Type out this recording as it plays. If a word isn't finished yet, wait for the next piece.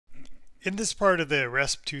In this part of the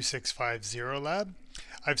RESP 2650 lab,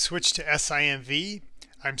 I've switched to SIMV.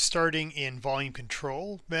 I'm starting in volume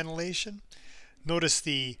control ventilation. Notice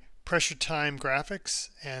the pressure time graphics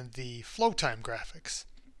and the flow time graphics.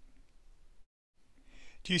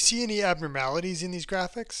 Do you see any abnormalities in these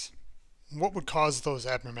graphics? What would cause those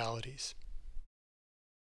abnormalities?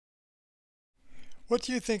 What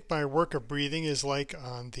do you think my work of breathing is like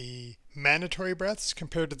on the mandatory breaths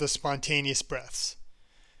compared to the spontaneous breaths?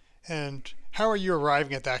 And how are you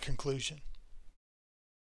arriving at that conclusion?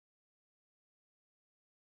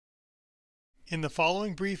 In the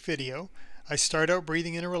following brief video, I start out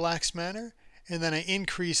breathing in a relaxed manner, and then I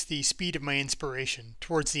increase the speed of my inspiration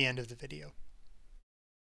towards the end of the video.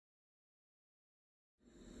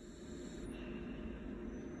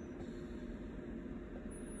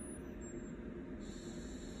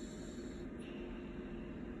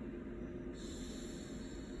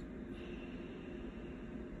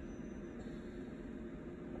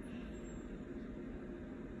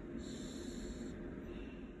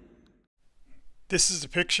 This is a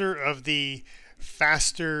picture of the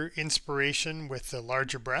faster inspiration with the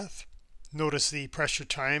larger breath. Notice the pressure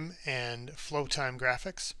time and flow time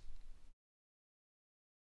graphics.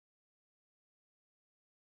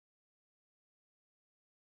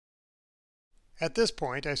 At this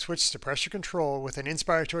point, I switched to pressure control with an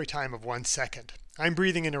inspiratory time of 1 second. I'm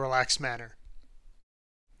breathing in a relaxed manner.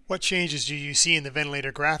 What changes do you see in the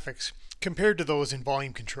ventilator graphics compared to those in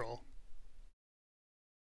volume control?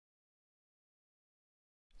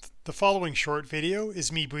 The following short video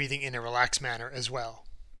is me breathing in a relaxed manner as well.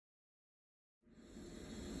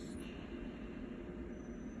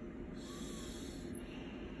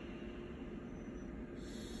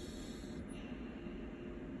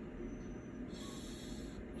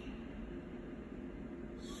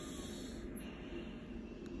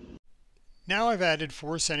 Now I've added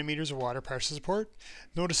 4 centimeters of water pressure support.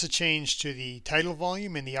 Notice a change to the tidal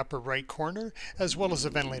volume in the upper right corner, as well as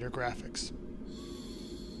the ventilator graphics.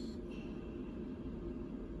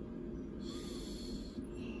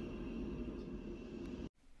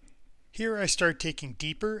 Here I start taking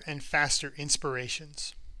deeper and faster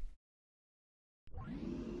inspirations.